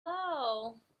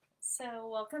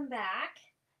So, welcome back.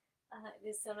 It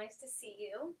is so nice to see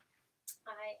you.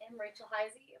 I am Rachel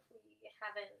Heisey, if we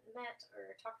haven't met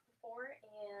or talked before,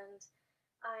 and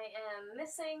I am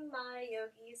missing my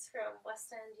yogis from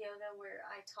West End Yoga, where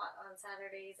I taught on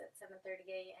Saturdays at 7:30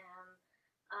 a.m.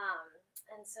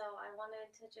 And so I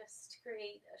wanted to just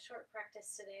create a short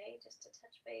practice today, just to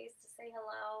touch base, to say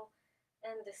hello,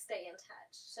 and to stay in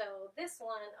touch. So this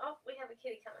one, oh, we have a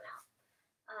kitty coming out.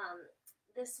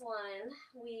 This one,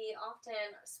 we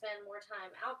often spend more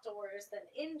time outdoors than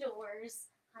indoors.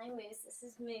 Hi, Moose. This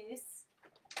is Moose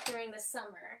during the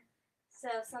summer. So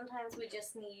sometimes we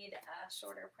just need a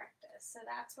shorter practice. So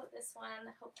that's what this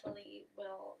one hopefully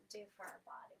will do for our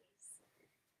bodies.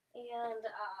 And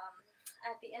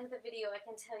at the end of the video, I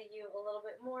can tell you a little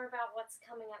bit more about what's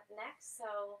coming up next.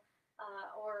 So,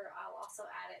 or I'll also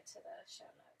add it to the show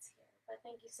notes here. But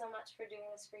thank you so much for doing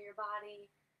this for your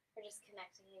body. We're just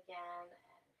connecting again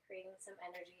and creating some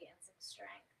energy and some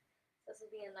strength. So this will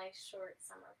be a nice short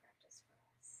summer practice for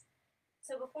us.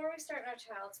 So before we start our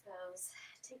child's pose,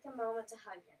 take a moment to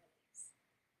hug your knees.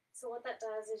 So what that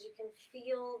does is you can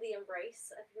feel the embrace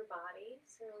of your body.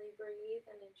 So really breathe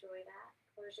and enjoy that.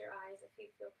 Close your eyes if you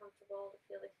feel comfortable to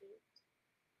feel the heat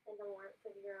and the warmth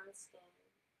of your own skin.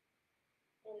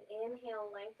 And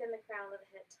inhale, lengthen the crown of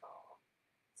the head tall.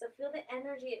 So feel the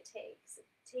energy it takes. It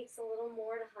takes a little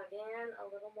more to hug in, a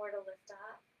little more to lift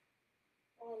up.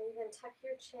 And even tuck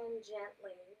your chin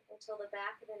gently until the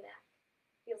back of the neck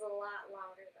feels a lot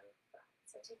longer than the front.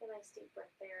 So take a nice deep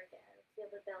breath there again. Feel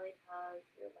the belly hug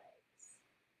your legs.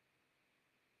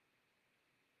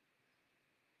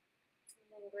 And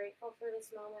then grateful for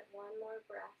this moment. One more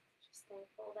breath. Just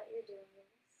thankful that you're doing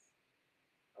this.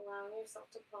 Allowing yourself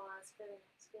to pause for the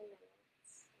next few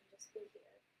minutes and just be here.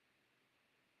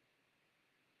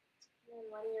 And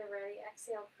when you're ready,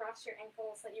 exhale, cross your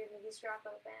ankles, let your knees drop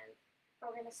open.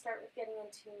 We're going to start with getting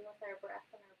in tune with our breath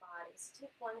and our body. So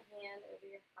take one hand over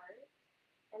your heart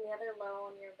and the other low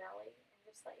on your belly, and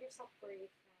just let yourself breathe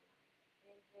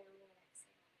for a moment. Inhale and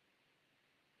exhale.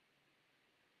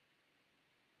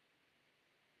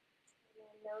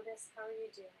 And then notice how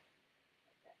you're doing.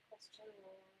 Let that question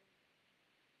land.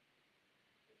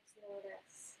 Just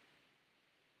notice,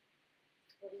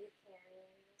 what are you carrying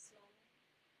in this moment?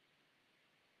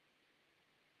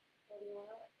 What do you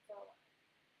want to let go of?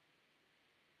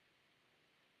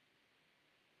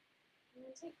 And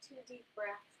then take 2 deep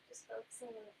breaths, just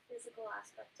focusing on the physical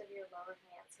aspect of your lower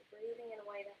hand. So breathing in a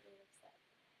way that moves that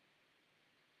hand.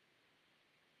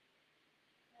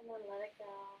 And then let it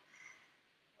go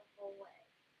the whole way.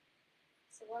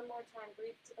 So one more time,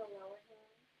 breathe to the lower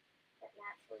hand. That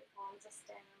naturally calms us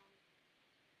down.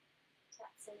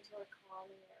 Taps into a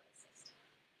calming nervous system.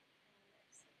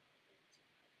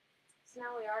 So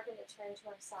now we are going to turn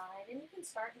to our side, and you can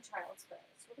start in child's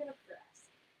pose. We're going to press.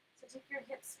 So take your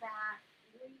hips back,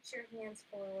 reach your hands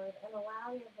forward, and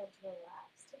allow your head to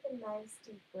relax. Take a nice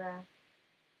deep breath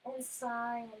and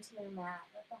sigh into your mat.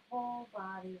 Let the whole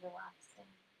body relax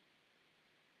down.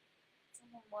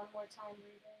 And then one more time,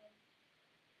 breathe in.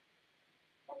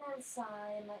 And then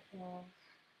sigh and let go.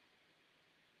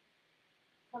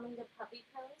 Coming to puppy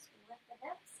pose, lift the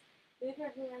hips. Move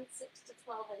your hands 6 to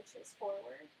 12 inches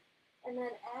forward. And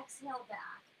then exhale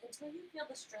back until you feel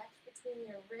the stretch between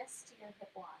your wrist to your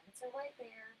hip line. So right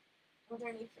there,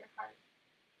 underneath your heart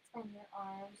and your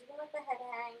arms. You can let the head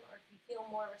hang, or if you feel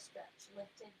more of a stretch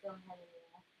lifted, go ahead and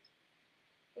lift.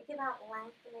 Think about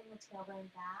lengthening the tailbone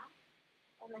back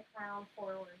and the crown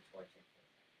forward towards your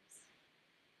fingers.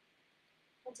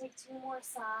 And take 2 more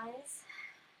sighs,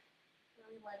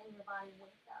 really letting your body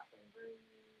wake up and breathe.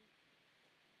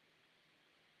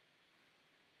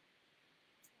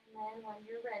 And then when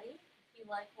you're ready, if you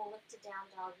like, we'll lift to down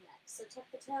dog next. So tuck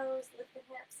the toes, lift the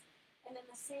hips, and in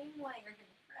the same way, you're going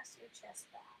to press your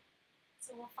chest back.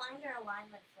 So we'll find our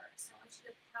alignment first. I want you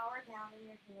to power down in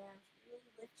your hands, really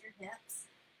lift your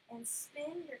hips, and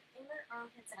spin your inner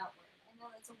armpits outward. I know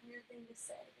that's a weird thing to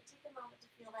say, but take a moment to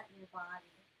feel that in your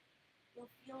body.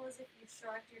 You'll feel as if you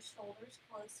shrugged your shoulders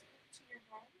closer to your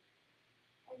head,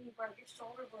 and you brought your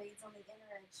shoulder blades on the inner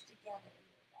edge together in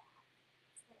your back.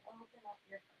 It's going to open up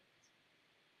your heart.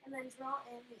 And then draw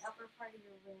in the upper part of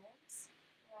your ribs.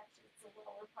 Or actually, it's the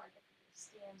lower part if you're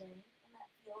standing, and that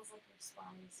feels like your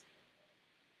spine is forward.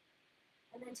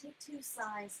 And then take 2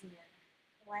 sighs here.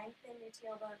 Lengthen your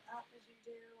tailbone up as you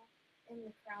do, and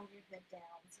the crown of your head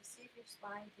down. So see if your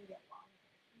spine can get longer.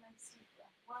 Nice deep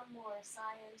breath. One more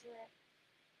sigh into it.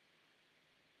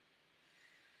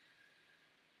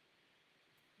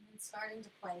 And then starting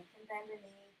to plank, and bend your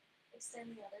knee,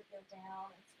 extend the other heel down,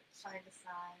 and switch side to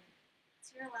side.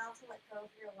 So you're allowed to let go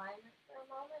of your alignment for a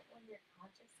moment when you're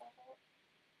conscious of it.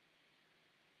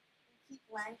 And keep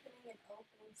lengthening and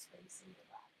opening space in your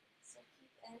body. So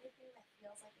keep anything that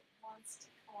feels like it wants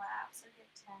to collapse or get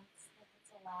tense, like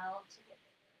it's allowed to get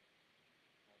bigger.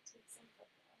 And take some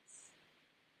focus.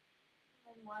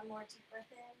 And one more deep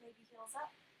breath in, maybe heels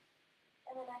up.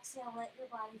 And then exhale, let your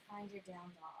body find your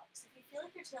down dog. So if you feel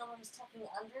like your tailbone is tucking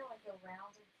under like a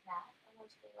rounded cat, I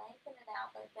want you to lengthen it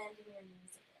out by bending your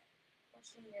knees a bit,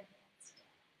 pushing your hands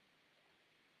down.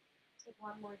 Take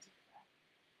one more deep breath.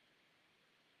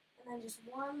 And then just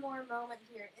one more moment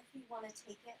here, if you want to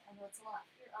take it. I know it's a lot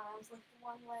for your arms. Lift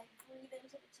one leg, breathe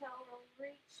into the toe, really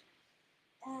reach.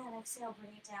 And exhale,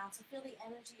 bring it down. So feel the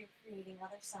energy you're creating,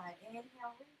 other side.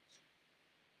 Inhale, reach.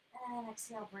 And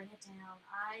exhale, bring it down.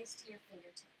 Eyes to your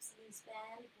fingertips. Knees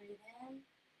bend, breathe in.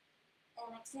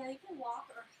 And exhale, you can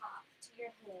walk or hop to your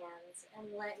hands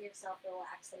and let yourself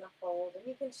relax in the fold. And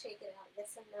you can shake it out,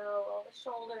 yes and no, roll the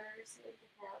shoulders, move the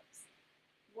hips.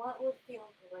 What would feel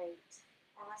great?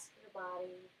 Ask your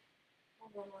body,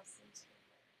 and then listen to your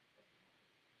breath.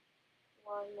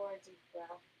 One more deep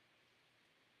breath.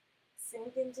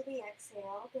 Sink into the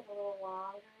exhale, get a little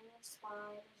longer in your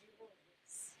spine as you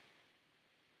release.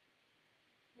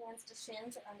 Hands to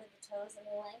shins or under the toes and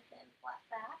lengthen, flat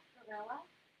back, gorilla.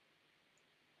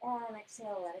 And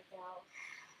exhale, let it go.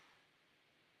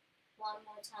 One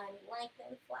more time,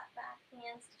 lengthen, flat back,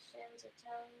 hands to shins or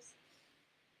toes.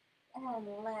 And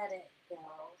let it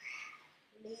go.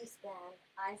 Knees bend,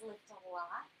 eyes lift a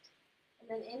lot. And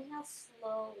then inhale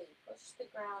slowly, push the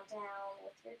ground down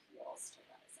with your heels to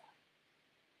rise up.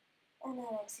 And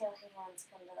then exhale, hands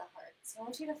come to the heart. So I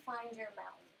want you to find your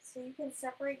mountain. So you can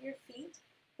separate your feet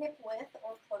hip width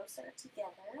or closer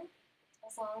together,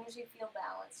 as long as you feel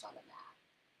balanced on the mat.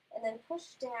 And then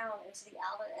push down into the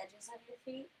outer edges of your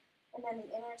feet, and then the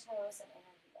inner toes and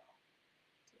inner heel.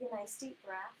 Take a nice deep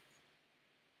breath.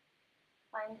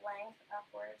 Find length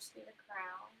upwards through the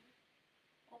crown,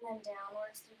 and then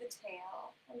downwards through the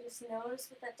tail. And just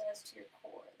notice what that does to your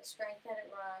core, the strength that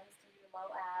it runs through your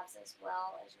low abs as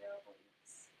well as your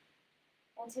obliques.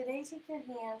 And today, take your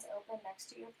hands open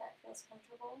next to you if that feels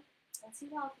comfortable. And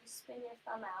see how if you spin your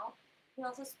thumb out, you can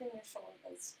also spin your shoulder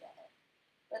blades together.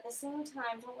 But at the same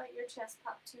time, don't let your chest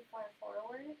pop too far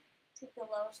forward. Take the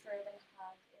lowest rib and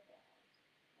hug it in.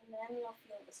 And then you'll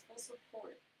feel this full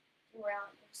support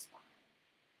throughout your spine.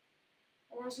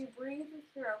 And as you breathe with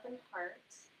your open heart,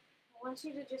 I want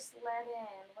you to just let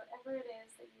in whatever it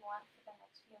is that you want for the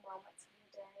next few moments of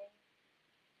your day,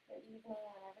 your evening,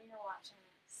 whenever you're watching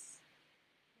this.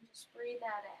 And just breathe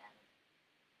that in.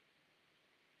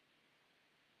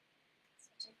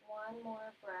 Take one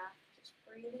more breath, just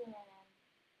breathing in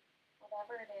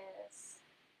whatever it is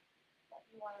that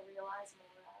you want to realize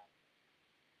more of.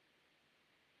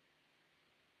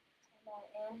 And then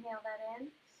inhale that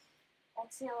in.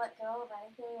 Exhale, let go of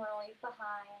anything you want to leave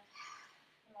behind.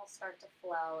 And they'll start to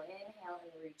flow. Inhale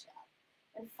and reach up.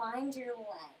 And find your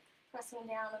length. Pressing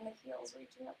down on the heels,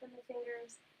 reaching up in the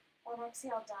fingers. And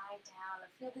exhale, dive down.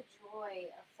 And feel the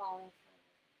joy of falling forward.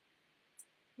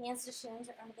 Hands to shins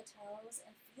or under the toes,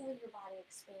 and feel your body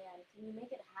expand. Can you make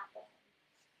it happen?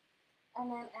 And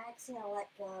then exhale,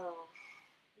 let go.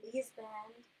 Knees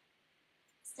bend.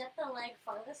 Step the leg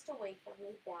farthest away from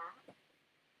you, back.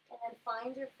 And then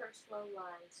find your first low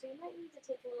lunge. So you might need to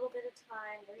take a little bit of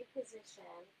time,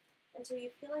 reposition, until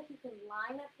you feel like you can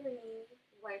line up your knee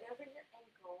right over your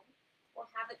ankle,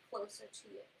 or have it closer to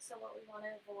you. So what we want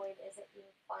to avoid is it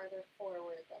being farther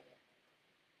forward than you.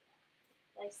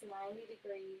 Nice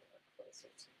 90-degree or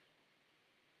closer to you.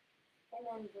 And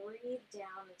then breathe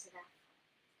down into that front.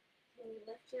 Can you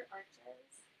lift your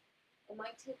arches? It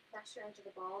might take pressure into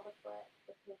the ball of the foot,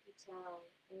 the pinky toe,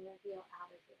 and your heel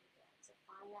out of here again. So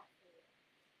find that for you.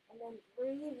 And then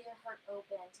breathe your heart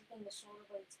open, taking the shoulder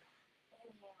blades back.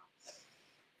 Inhale.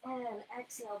 And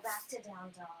exhale, back to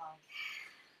down dog.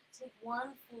 Take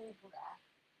one full breath,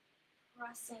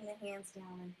 pressing the hands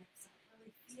down and hips up.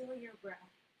 Really feel your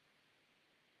breath.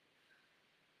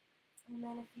 And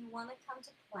then if you want to come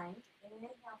to plank,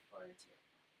 inhale forward to your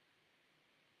plank.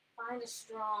 Find a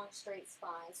strong, straight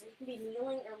spine. So you can be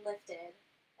kneeling or lifted.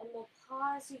 And we'll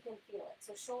pause so you can feel it.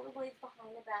 So shoulder blades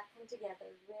behind the back come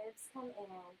together. Ribs come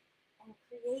in. And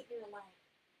create your length.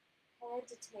 Head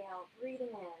to tail,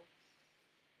 breathing in.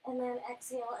 And then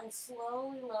exhale and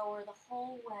slowly lower the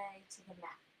whole way to the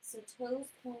mat. So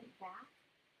toes point back.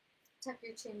 Tuck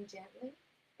your chin gently.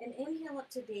 And inhale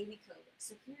up to baby cobra.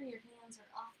 So here your hands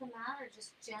are off the mat or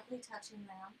just gently touching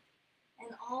them.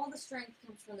 And all the strength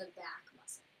comes from the back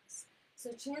muscles.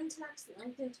 So chin tucks,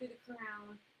 lengthen through the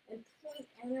crown, and point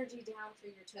energy down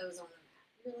through your toes on the mat.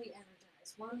 Really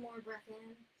energize. One more breath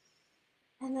in.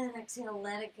 And then exhale,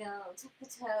 let it go. Tuck the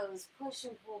toes, push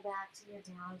and pull back to your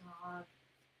down dog,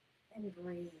 and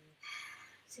breathe.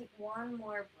 Take one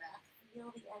more breath. Feel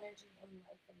the energy and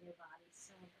life in your body.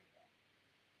 Celebrate it.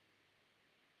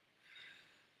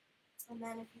 And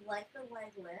then if you like the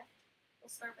leg lift, we'll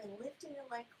start by lifting the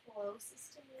leg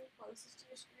closest to you, closest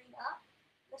to your screen up.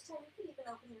 This time you can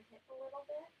even open your hip a little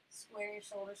bit. Square your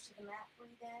shoulders to the mat.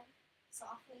 Breathe in.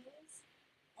 Soft knees.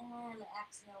 And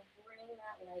exhale. Bring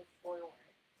that leg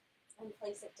forward. And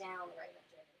place it down right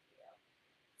underneath you.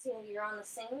 So you're on the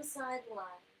same side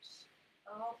lunge.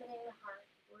 Opening the heart.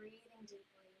 Breathing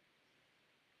deeply.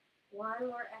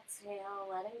 One more exhale.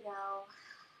 Letting go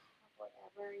of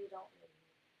whatever you don't need.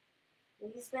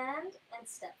 Knees bend and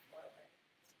step forward.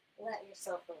 Let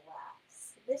yourself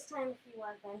relax. This time, if you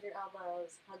want, bend your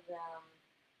elbows, hug them,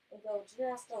 and go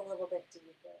just a little bit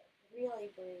deeper.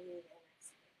 Really breathe and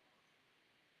exhale.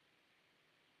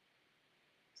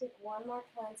 Take one more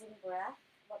cleansing breath.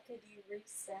 What could you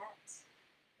reset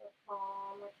or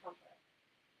calm or comfort?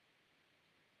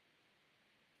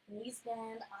 Knees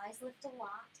bend, eyes lift a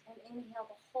lot, and inhale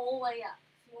the whole way up.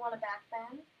 If you want to back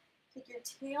bend, take your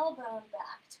tailbone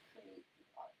back to create the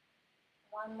arc.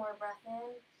 One more breath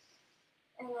in,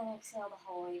 and then exhale the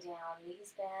whole way down.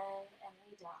 Knees bend, and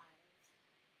we dive.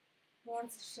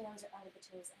 Hands to shins or under the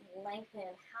toes, and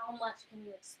lengthen. How much can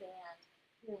you expand?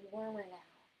 You're warmer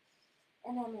now.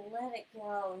 And then let it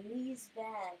go. Knees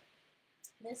bend.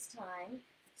 This time,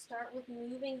 start with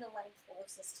moving the leg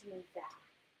closest to move back.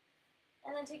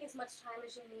 And then take as much time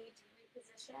as you need to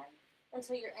reposition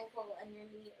until your ankle and your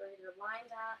knee are either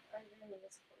lined up or your knee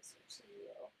is closer to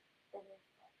you than your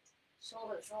foot.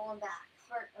 Shoulders rolling back,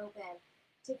 heart open.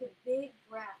 Take a big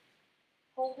breath,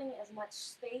 holding as much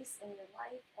space in your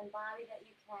life and body that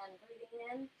you can. Breathing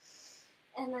in,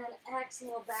 and then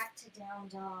exhale back to down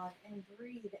dog and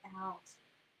breathe out.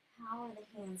 Power the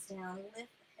hands down,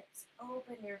 lift the hips,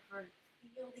 open your heart,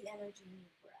 feel the energy in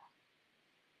your breath.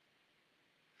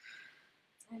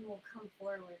 And we'll come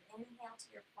forward. Inhale to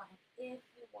your plank if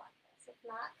you want this. If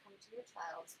not, come to your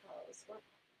child's pose or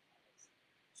puppy pose.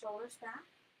 Shoulders back,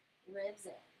 ribs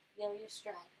in. Feel your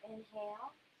strength.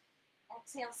 Inhale.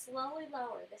 Exhale, slowly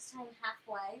lower. This time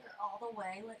halfway or all the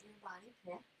way. Let your body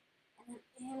pick. And then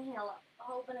inhale up,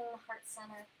 opening the heart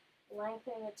center,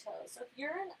 lengthening the toes. So if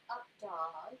you're an up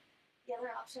dog, the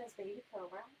other option is baby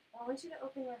cobra. I want you to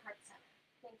open your heart center.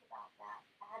 Think about that.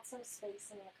 Add some space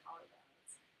in your collarbone.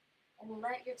 And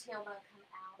let your tailbone come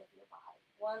out of your body.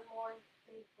 One more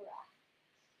big breath.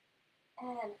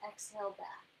 And exhale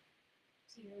back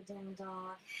to your down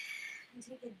dog. And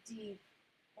take a deep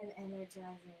and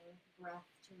energizing breath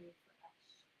to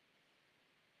refresh.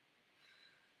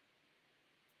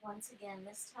 Once again,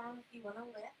 this time if you want to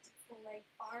lift the leg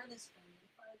farthest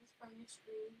from your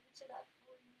screen, reach it up,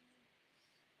 breathe.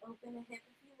 Open a hip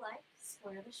if you like,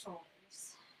 square the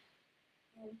shoulders.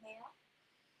 Inhale.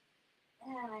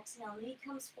 And exhale, knee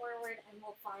comes forward and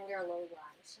we'll find our low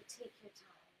lunge. So take your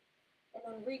time. And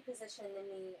then reposition the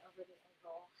knee over the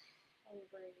ankle and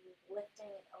breathe,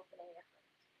 lifting and opening your heart.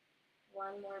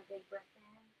 One more big breath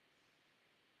in.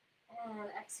 And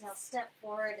exhale, step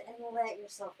forward and let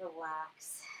yourself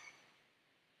relax.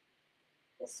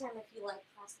 This time, if you like,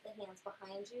 clasp the hands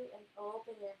behind you and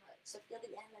open your heart. So feel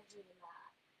the energy in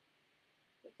that.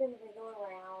 You can wiggle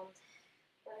around,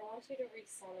 but I want you to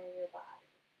recenter your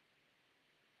body.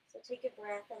 So take a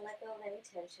breath and let go of any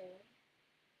tension.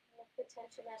 And if the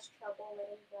tension has trouble,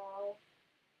 let it go.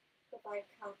 Provide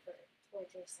comfort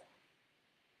towards yourself.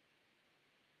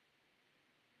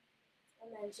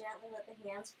 And then gently let the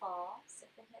hands fall.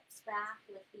 Sit the hips back,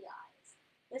 lift the eyes.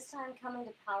 This time coming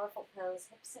to powerful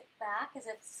pose. Hips sit back as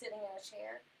if sitting in a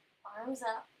chair. Arms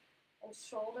up and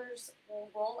shoulders will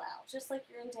roll out, just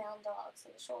like you're in down dog.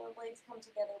 So the shoulder blades come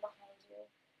together behind you.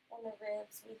 And the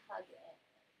ribs, we hug in.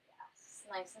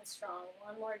 Nice and strong.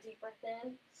 One more deep breath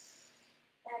in.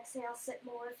 Exhale, sit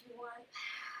more if you want.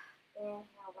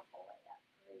 Inhale the whole way up.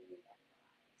 Breathe and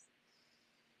rise.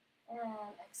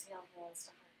 And exhale, hands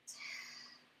to heart.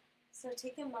 So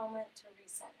take a moment to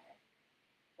recenter.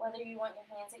 Whether you want your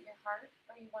hands at your heart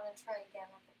or you want to try again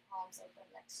with the palms open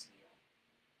next to you.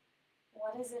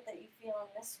 What is it that you feel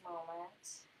in this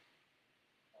moment?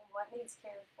 And what needs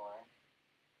cared for?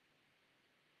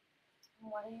 And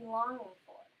what are you longing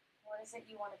for? What is it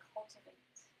you want to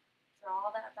cultivate?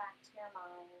 Draw that back to your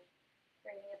mind,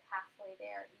 creating a pathway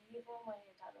there, even when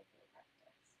you're done with your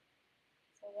practice.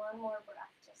 So one more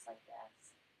breath, just like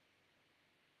this.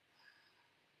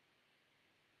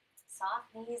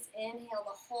 Soft knees, inhale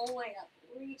the whole way up,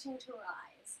 reaching to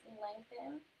rise.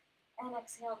 Lengthen, and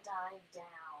exhale, dive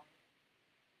down.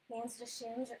 Hands to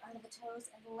shins or under the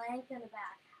toes, and lengthen the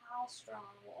back. How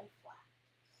strong and flat.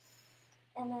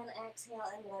 And then exhale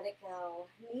and let it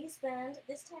go. Knees bend.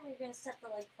 This time you're going to step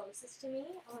the leg closest to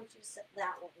me. I want you to step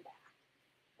that one back.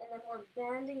 And then we're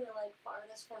bending the leg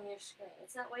farthest from your screen.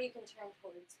 So that way you can turn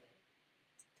towards me.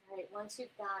 All right, once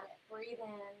you've got it, breathe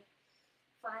in.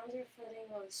 Find your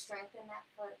footing, really strengthen that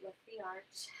foot, lift the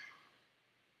arch.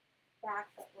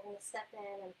 Back foot, we're going to step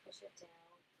in and push it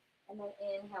down. And then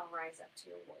inhale, rise up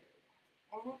to your warrior.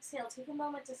 And exhale, take a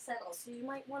moment to settle. So you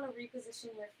might want to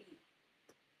reposition your feet.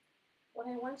 What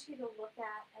I want you to look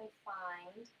at and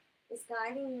find is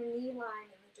guiding your knee line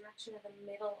in the direction of the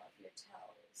middle of your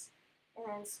toes. And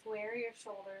then square your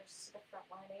shoulders to the front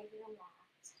line of your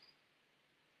mat.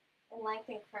 And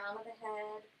lengthen crown of the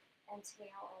head and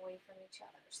tail away from each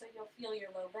other. So you'll feel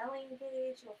your low belly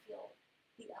engage, you'll feel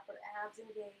the upper abs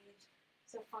engage.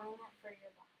 So find that for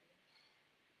your body.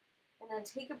 And then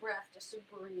take a breath just to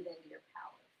breathe into your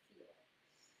power. Feel it.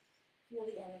 Feel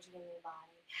the energy in your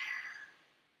body.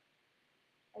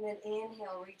 And then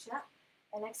inhale, reach up.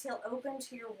 And exhale, open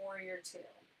to your warrior two.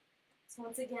 So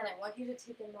once again, I want you to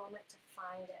take a moment to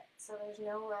find it. So there's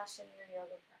no rush in your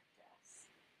yoga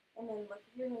practice. And then look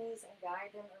at your knees and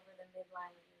guide them over the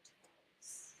midline of your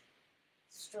toes.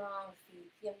 Strong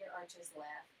feet. Feel your arches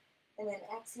lift. And then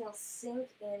exhale,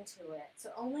 sink into it.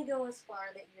 So only go as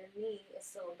far that your knee is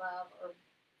still above or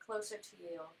closer to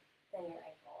you than your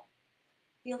ankle.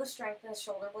 Feel the strength in the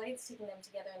shoulder blades, taking them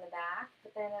together in the back,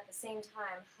 but then at the same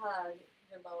time, hug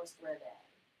your lowest rib in.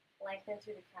 Lengthen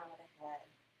through the crown of the head.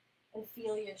 And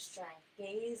feel your strength.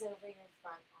 Gaze over your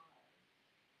front arm.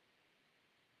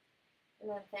 And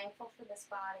then thankful for this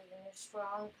body and your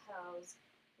strong pose.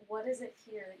 What is it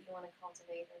here that you want to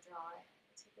cultivate or draw in?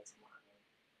 Take it to mind.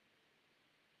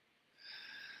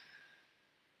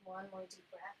 One more deep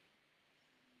breath.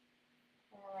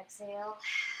 And exhale.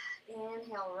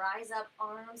 Inhale, rise up,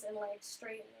 arms and legs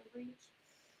straighten and reach.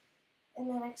 And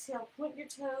then exhale, point your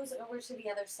toes over to the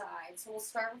other side. So we'll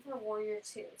start with our warrior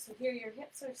two. So here your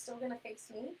hips are still going to face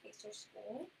me, face your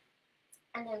screen.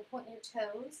 And then point your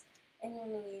toes and your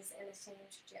knees in the same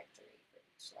trajectory for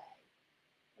each leg.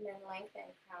 And then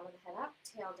lengthen, crown of the head up,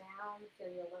 tail down,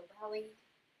 feel your low belly.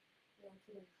 And then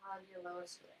can you hug your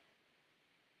lowest rib.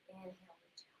 Inhale,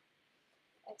 reach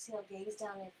out. Exhale, gaze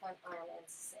down your front arm and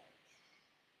sink.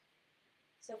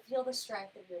 So feel the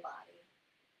strength of your body.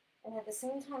 And at the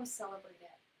same time, celebrate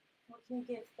it. What can you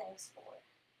give thanks for?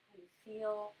 How you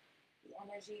feel, the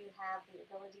energy you have, the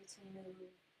ability to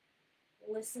move,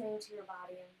 listening to your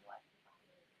body and what your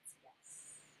body needs.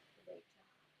 Yes, great job.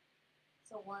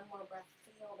 So one more breath,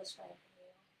 feel the strength in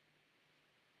you.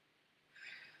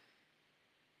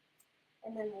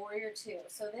 And then warrior two.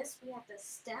 So this, we have to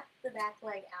step the back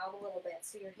leg out a little bit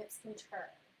so your hips can turn.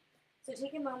 So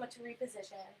take a moment to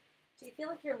reposition. So you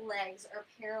feel like your legs are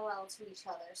parallel to each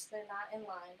other, so they're not in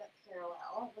line, but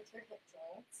parallel with your hip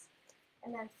joints.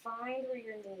 And then find where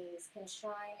your knees can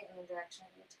shine in the direction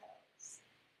of your toes.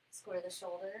 Square the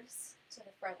shoulders to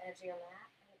the front edge of your mat,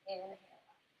 and inhale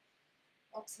up.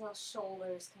 Exhale,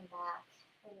 shoulders come back,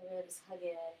 and ribs hug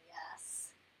in,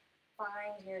 yes.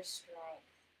 Find your strength.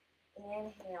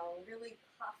 Inhale, really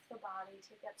puff the body,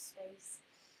 take up space.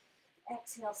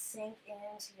 Exhale, sink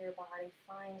into your body,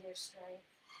 find your strength.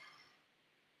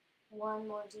 One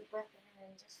more deep breath in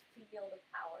and just feel the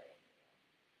power in you.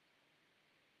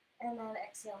 And then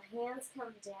exhale, hands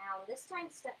come down. This time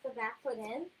step the back foot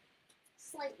in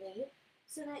slightly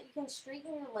so that you can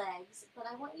straighten your legs, but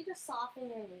I want you to soften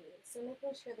your knees, so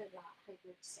making sure they're not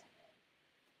hyperextended.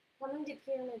 Coming to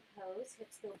pyramid pose,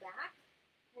 hips go back,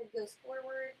 head goes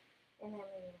forward, and then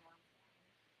lean down.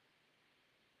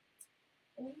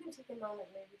 And you can take a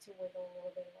moment maybe to wiggle a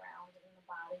little bit around in the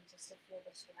body just to feel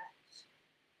the stretch.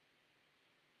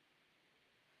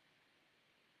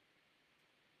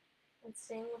 And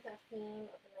staying with our theme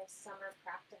of a nice summer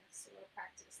practice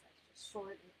that's just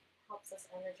short and helps us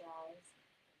energize.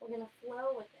 We're going to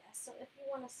flow with this. So if you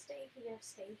want to stay here,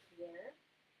 stay here.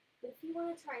 But if you want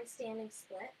to try a standing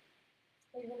split,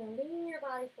 you're going to lean your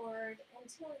body forward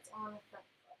until it's on the front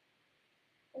foot.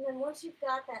 And then once you've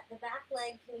got that, the back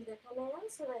leg can either come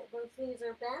in so that both knees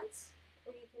are bent,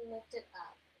 or you can lift it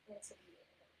up into the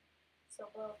air. So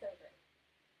both are great.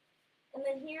 And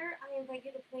then here, I invite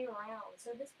you to play around.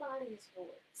 So this body is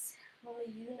yours. Only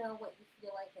you know what you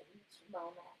feel like at each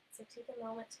moment. So take a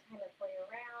moment to kind of play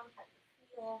around. How do you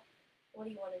feel? What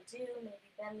do you want to do?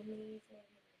 Maybe bend the knees, maybe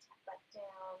even tap back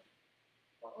down.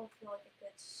 What will feel like a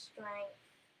good strength,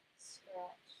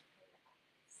 stretch,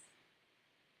 relax.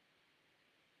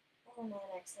 And then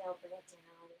exhale, bring it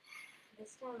down.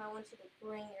 This time I want you to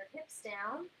bring your hips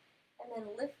down And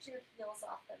then lift your heels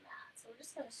off the mat. So we're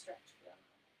just going to stretch for a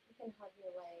moment. You can hug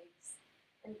your legs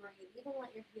and breathe. Even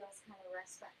let your heels kind of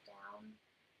rest back down.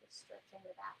 Just stretching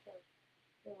the back of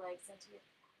your legs into your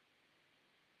calf.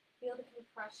 Feel the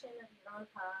compression of your own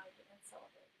hug and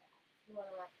celebrate that. If you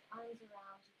want to wrap your arms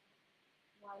around, you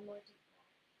can. One more deep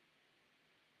breath.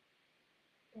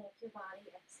 Thank your body.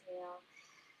 Exhale.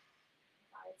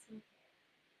 Provide some care.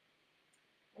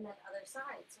 And then other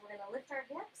side. So we're going to lift our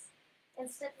hips and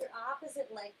step your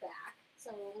opposite leg back.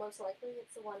 So most likely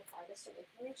it's the one farthest away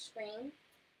from your screen.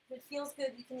 If it feels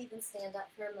good, you can even stand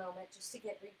up for a moment just to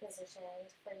get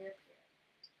repositioned for your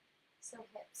pyramid. So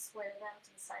hips square them to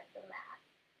the side of the mat.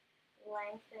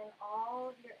 Lengthen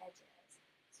all of your edges.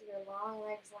 So your long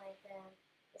legs lengthen,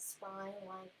 the spine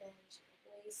lengthens, your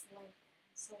waist lengthens.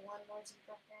 So one more deep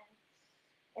breath in.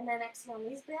 And then exhale,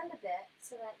 knees bend a bit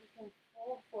so that you can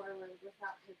fold forward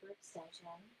without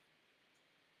hyperextension.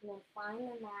 And then find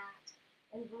the mat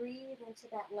and breathe into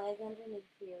that leg underneath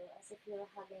you as if you're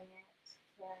hugging it,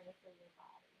 caring for your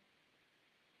body.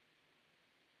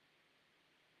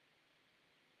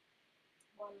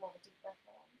 One more deep breath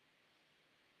in.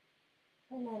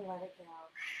 And then let it go.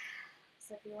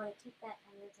 So if you want to keep that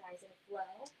energizing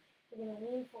flow, you're going to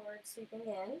lean forward, sweeping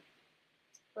in.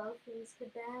 Both knees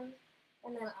could bend,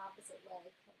 and then opposite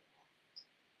leg can lift.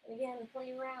 And again,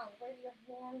 play around. Where do your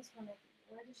hands want to be?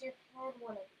 Where does your head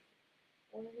want to be?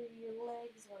 Where do your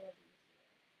legs want to be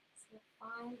here? So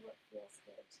find what feels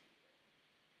good to you.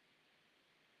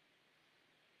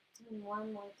 And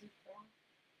one more deep breath.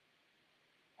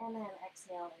 And then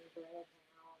exhale and bring it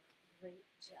down. Great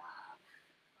job.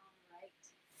 All right.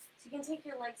 So you can take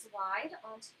your legs wide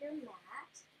onto your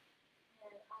mat.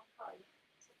 And I'll probably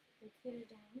take the computer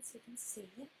down so you can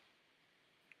see.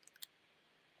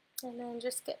 And then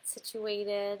just get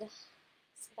situated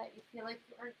so that you feel like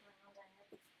you are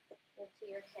grounded into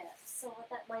your hips. So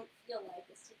what that might feel like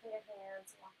is taking your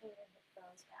hands, walking your hip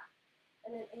bones back.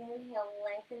 And then inhale,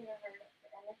 lengthen your heart up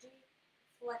for energy.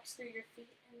 Flex through your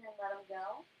feet and then let them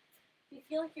go. If you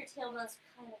feel like your tailbone's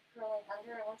kind of curling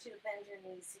under, I want you to bend your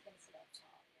knees so you can sit up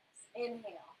tall. Yes.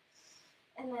 Inhale.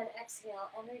 And then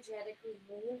exhale, energetically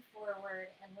lean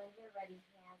forward, and when you're ready,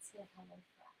 hands can come in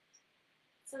front.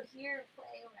 So here,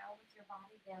 play around with your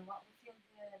body again. What would feel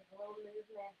good? A little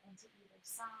movement into either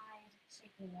side,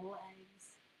 shaking the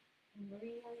legs, and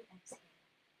really exhale.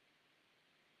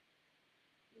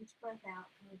 Each breath out,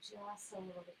 go just a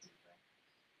little bit deeper.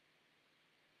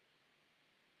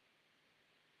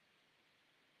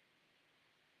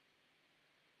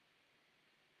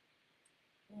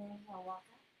 Inhale, walk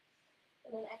up.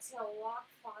 And then exhale,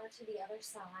 walk far to the other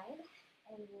side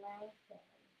and lengthen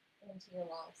into your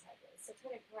long side raise. So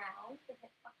try to ground the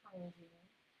hip behind you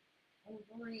and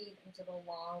breathe into the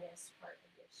longest part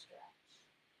of your stretch.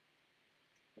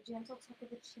 The gentle tuck of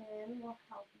the chin will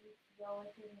help you feel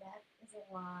like your neck is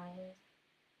aligned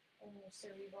and your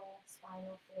cerebral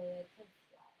spinal fluid can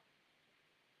flow.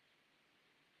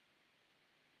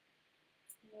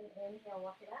 And then inhale,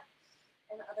 walk it up.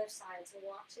 And the other side, so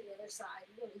walk to the other side,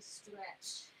 really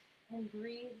stretch and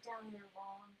breathe down your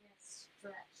longest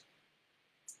stretch.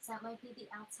 So that might be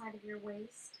the outside of your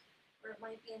waist, or it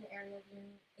might be an area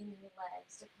in your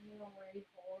legs, depending on where you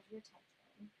hold your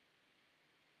tension.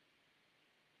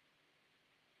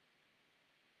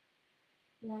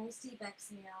 Nice deep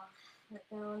exhale. Let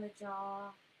go in the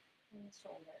jaw and the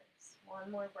shoulders.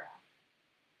 One more breath.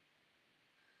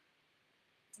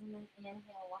 And then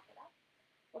inhale, walk it up.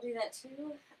 We'll do that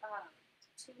two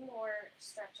more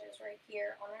stretches right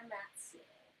here on our mat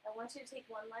ceiling. I want you to take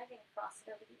one leg and cross it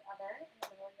over the other in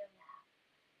the middle of your mat.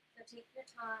 So take your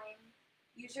time.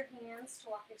 Use your hands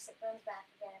to walk your sit bones back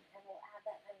again, and we'll add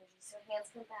that energy. So hands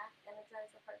come back,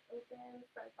 energize the heart open,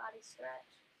 front body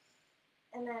stretch.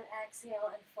 And then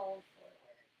exhale and fold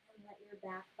forward. And let your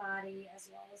back body, as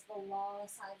well as the long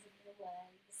sides of your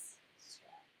legs,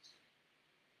 stretch.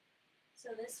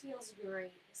 So this feels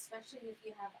great, especially if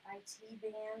you have IT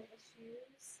band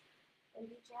issues. And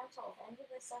be gentle. If any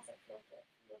of this doesn't feel good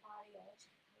for your body, I want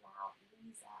you to come out,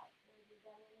 ease up, maybe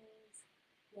bend the knees,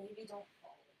 maybe don't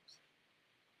fold.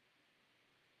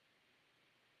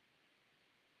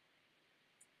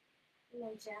 And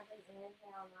then gently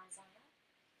inhale, rise on up.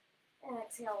 And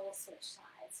exhale, we'll switch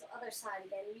sides. So other side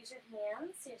again, use your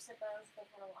hands so your sit bones can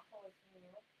kind of walk away from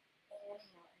you. Inhale,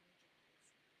 energize.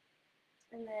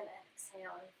 And then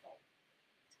exhale and fold.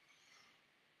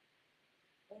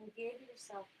 And give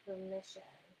yourself permission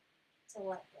to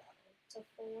let go, to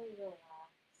fully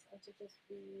relax, and to just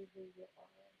be who you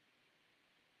are.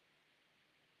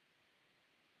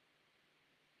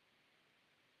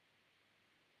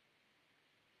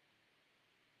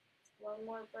 One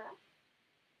more breath.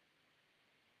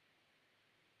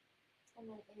 And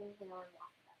then inhale and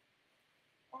walk it up.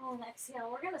 And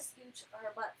exhale, we're going to scooch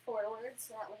our butt forward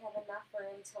so that we have enough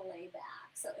room to lay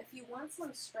back. So if you want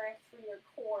some strength for your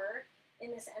core in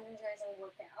this energizing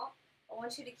workout, I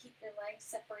want you to keep your legs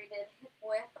separated hip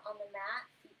width on the mat,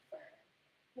 feet firm.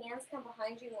 Hands come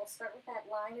behind you, and we'll start with that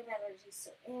line of energy.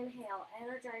 So inhale,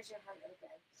 energize your heart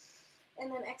open. And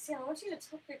then exhale, I want you to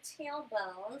tuck your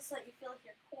tailbone so that you feel like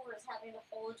your core is having to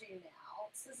hold you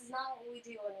now. So this is not what we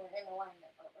do when we're in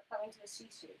alignment, but we're coming to a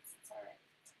she-shapes. It's all right.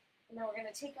 And then we're going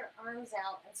to take our arms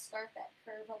out and start that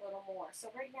curve a little more.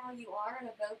 So right now you are in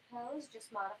a boat pose,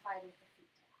 just modified with the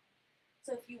feet down.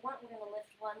 So if you want, we're going to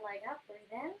lift one leg up,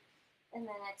 breathe in, and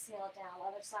then exhale down.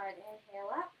 Other side,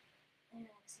 inhale up,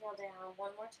 and exhale down.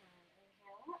 One more time.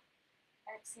 Inhale up,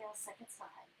 exhale, second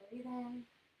side. Breathe in,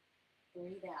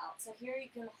 breathe out. So here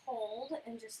you can hold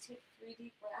and just take 3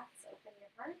 deep breaths, open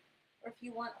your heart. Or if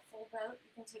you want a full boat,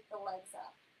 you can take the legs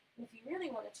up. And if you really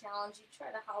want a challenge, you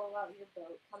try to hollow out your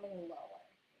boat, coming lower.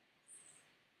 Yes.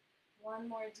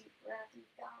 One more deep breath,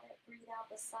 you've got it. Breathe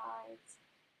out the sides.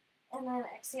 And then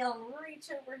exhale and reach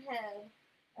overhead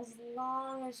as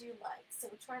long as you like.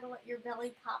 So try to let your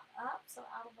belly pop up. So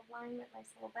out of alignment,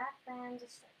 nice little back bend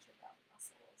to stretch your belly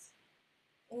muscles.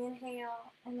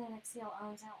 Inhale, and then exhale,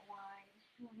 arms out wide.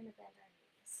 And we're going to bend our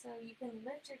knees. So you can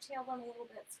lift your tailbone a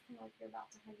little bit, so kind of like you're about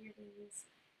to hug your knees.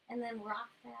 And then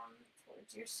rock them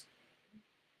towards your screen.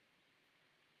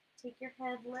 Take your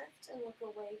head lift and look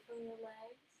away from your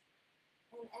legs.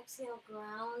 And exhale,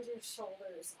 ground your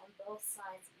shoulders on both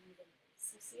sides evenly.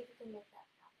 So see if you can make that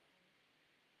happen.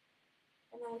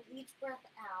 And then with each breath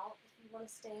out, if you want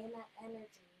to stay in that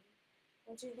energy,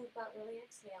 I want you to think about really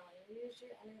exhaling. Use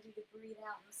your energy to breathe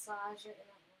out, massage your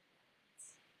inner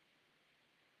organs.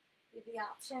 You have the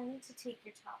option to take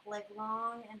your top leg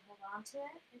long and hold on to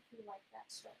it if you like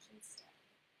that stretch instead.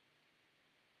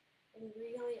 And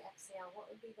really exhale.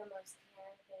 What would be the most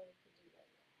caring thing you could do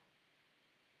right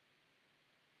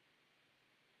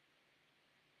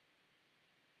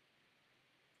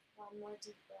now? One more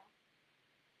deep breath.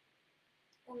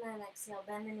 And then exhale,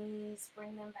 bend the knees,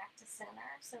 bring them back to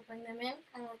center. So bring them in,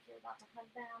 kind of like you're about to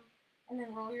hug them. And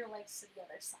then roll your legs to the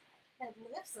other side. Head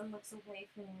lifts and looks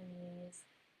away from your knees.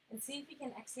 And see if you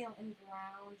can exhale and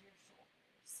ground your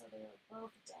shoulders so they're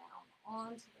both down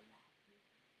onto the mat.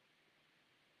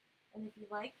 And if you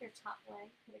like, your top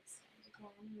leg could extend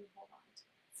again and you hold on to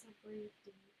it. So breathe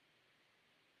deep.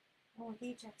 And with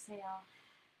each exhale,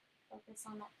 focus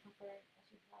on that comfort as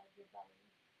you hug your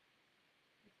belly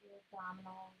with your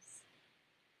abdominals.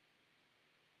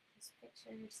 Just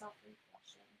picture yourself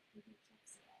refreshing with each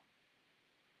exhale.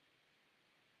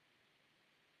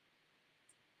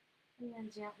 And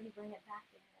then gently bring it back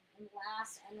in. And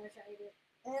last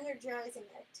energizing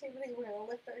activity, we're going to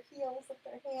lift our heels, lift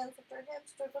our hands, lift our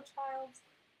hips, joyful childs.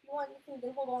 If you want, you can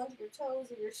even hold on to your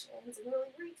toes or your shins and really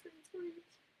reach.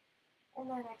 And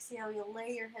then exhale, you'll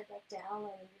lay your head back down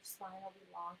and your spine will be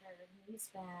longer, knees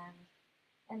bend,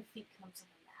 and feet come to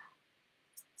the mat.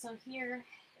 So here,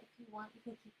 if you want, you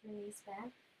can keep your knees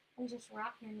bent and just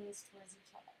rock your knees towards each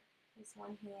other. Place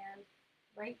one hand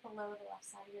right below the left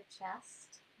side of your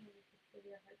chest. Maybe feel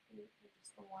your heartbeat or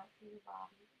just the warmth of your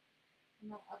body.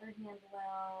 And the other hand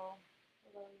below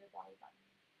your belly button.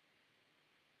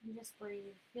 And just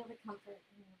breathe. Feel the comfort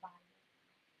in your body.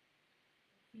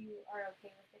 If you are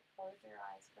okay with it, close your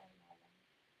eyes for a moment.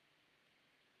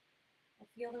 And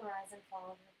feel the rise and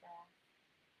fall of your breath.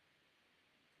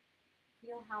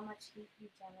 Feel how much heat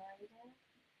you generated.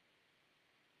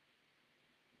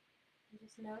 And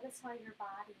just notice how your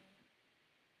body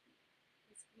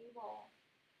is able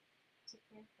to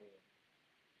care for you.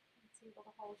 It's able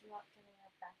to hold you up during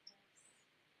your practice.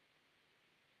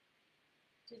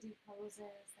 To do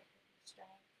poses that give you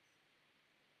strength.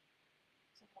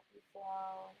 To help you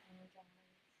flow and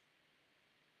energize.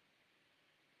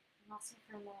 And also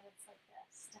for moments like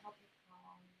this, to help you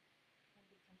calm and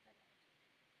be comforted.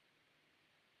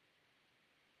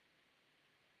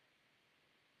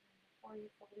 And before you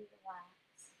fully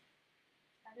relax,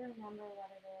 try to remember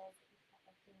what it is that you felt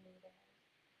like you needed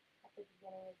at the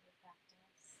beginning of your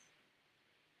practice.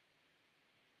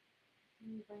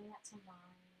 Can you bring that to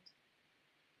mind?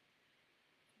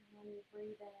 And when you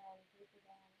breathe in, breathe it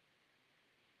in.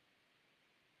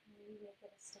 Maybe make it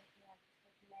a statement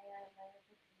like, may I live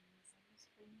with ease, and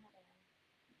just bring that in.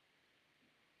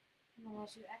 And then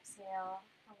as you exhale,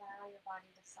 allow your body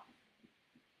to soften.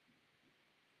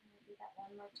 And we'll do that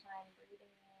one more time, breathing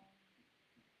in.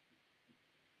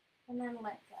 And then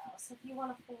let go. So if you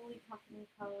want a fully comforting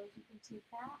pose, you can take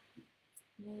that.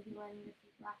 Maybe letting your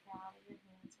feet rock out or your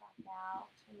hands rock out.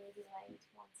 Or maybe laying to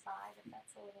one side if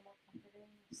that's a little more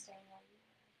comforting. You're staying where you are.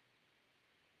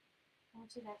 I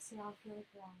want you to exhale and feel the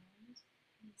ground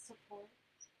and support.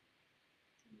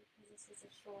 Because this is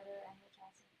a shorter,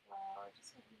 energizing flow, I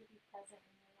just want you to be present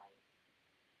in your life.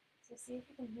 So see if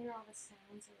you can hear all the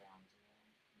sounds around you.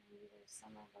 Maybe there's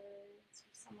summer birds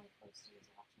or someone close to you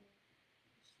is watching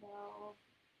the show.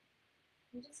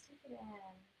 And just take it in.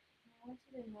 And I want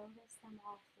you to notice them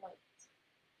all float.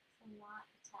 So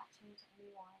not attaching to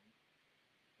anyone,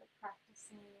 but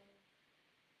practicing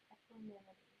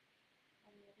equanimity,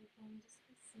 letting everything just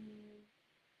be seen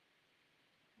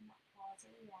and not cause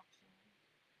a reaction.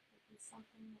 It be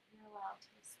something that you're allowed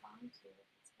to respond to if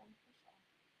it's beneficial.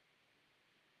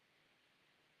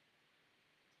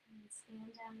 And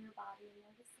scan down your body and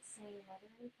notice the same. Are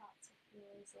there any thoughts or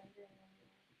feelings lingering in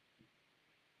you?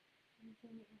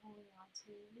 Anything that you're holding on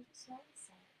to? And just notice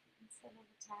it. Instead of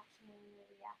attaching or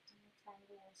reacting or trying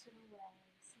to wish it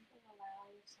away, simply allow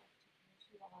yourself to be as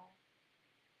you are.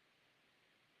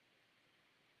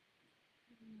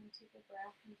 And take a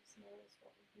breath and just notice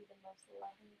what would be the most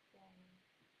loving thing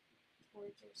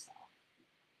towards yourself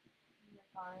in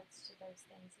regards to those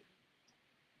things that you've done.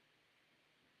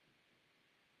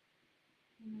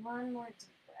 And one more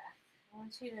deep breath. I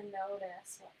want you to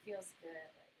notice what feels good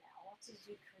right now. What did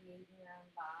you create in your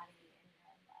own body, in your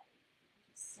own life?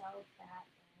 Just soak that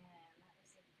in. That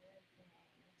was a good thing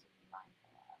to be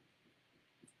mindful of.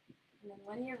 And then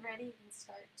when you're ready, you can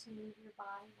start to move your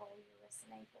body, roll your wrists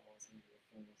and ankles, move your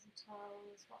fingers and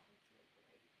toes. What would feel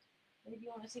great? Maybe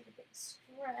you want to take a big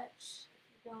stretch if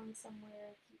you're going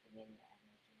somewhere, keeping in your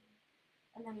energy.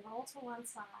 And then roll to one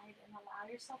side and allow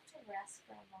yourself to rest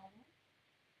for a moment.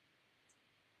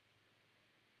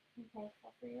 I'm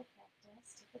thankful for your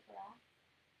practice. Take a breath.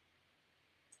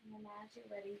 And then as you're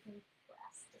ready, you can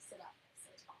press to sit up nice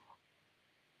and tall.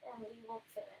 And we will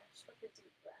finish with a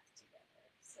deep breath together.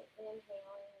 So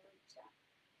inhaling, reach up.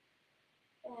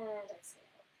 And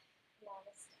exhale.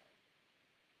 Namaste.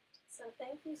 So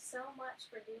thank you so much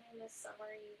for doing this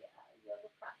summary yoga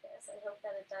practice. I hope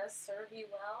that it does serve you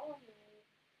well.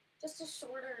 Just a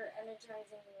shorter,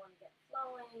 energizing, you want to get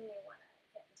flowing, you want to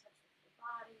get in touch with your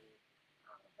body.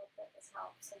 I hope that this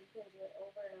helps, so you can do it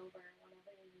over and over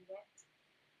whenever you need it.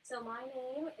 So my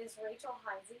name is Rachel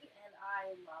Heisey, and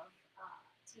I love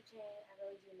teaching. I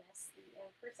really do miss the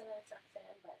in-person instruction,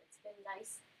 but it's been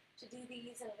nice to do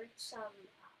these and reach some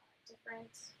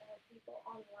different people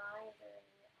online during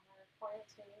our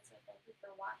quarantine, so thank you for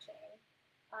watching.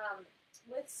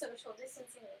 With social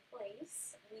distancing in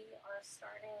place, we are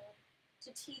starting to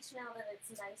teach now that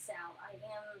it's nice out. I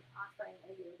am offering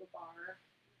a yoga bar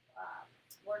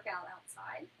workout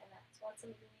outside, and that's once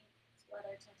a week. It's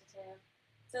weather tentative.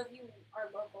 So if you are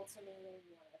local to me and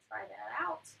you want to try that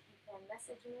out, you can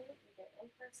message me either in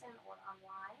person or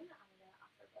online. I'm going to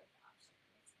offer both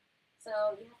options.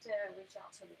 So you have to reach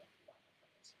out to me if you want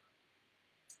information.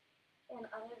 And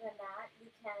other than that,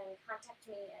 you can contact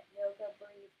me at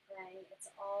YogaBreathePray. It's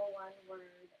all one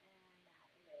word, and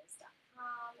that is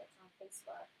 .com. It's on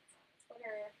Facebook, it's on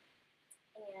Twitter,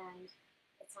 and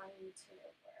it's on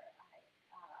YouTube where I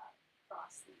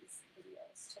cross these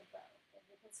videos to both. And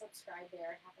you can subscribe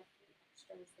there and have a few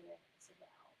extras there as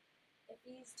well. If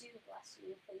these do bless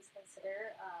you, please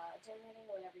consider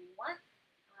donating whatever you want.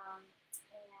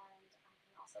 And I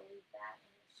can also leave that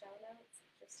in the show notes.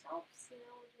 Just helps,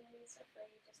 we're doing these for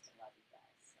free just to love you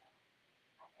guys. So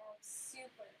I am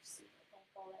super, super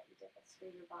thankful that you did this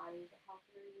for your body. The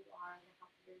healthier you are, the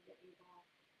healthier you're able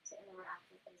to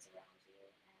interact with those around you,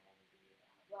 and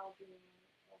the well-being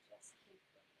will just keep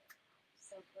bringing it out.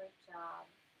 So great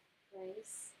job.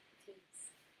 Grace,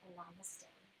 peace, and namaste.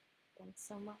 Thanks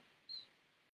so much.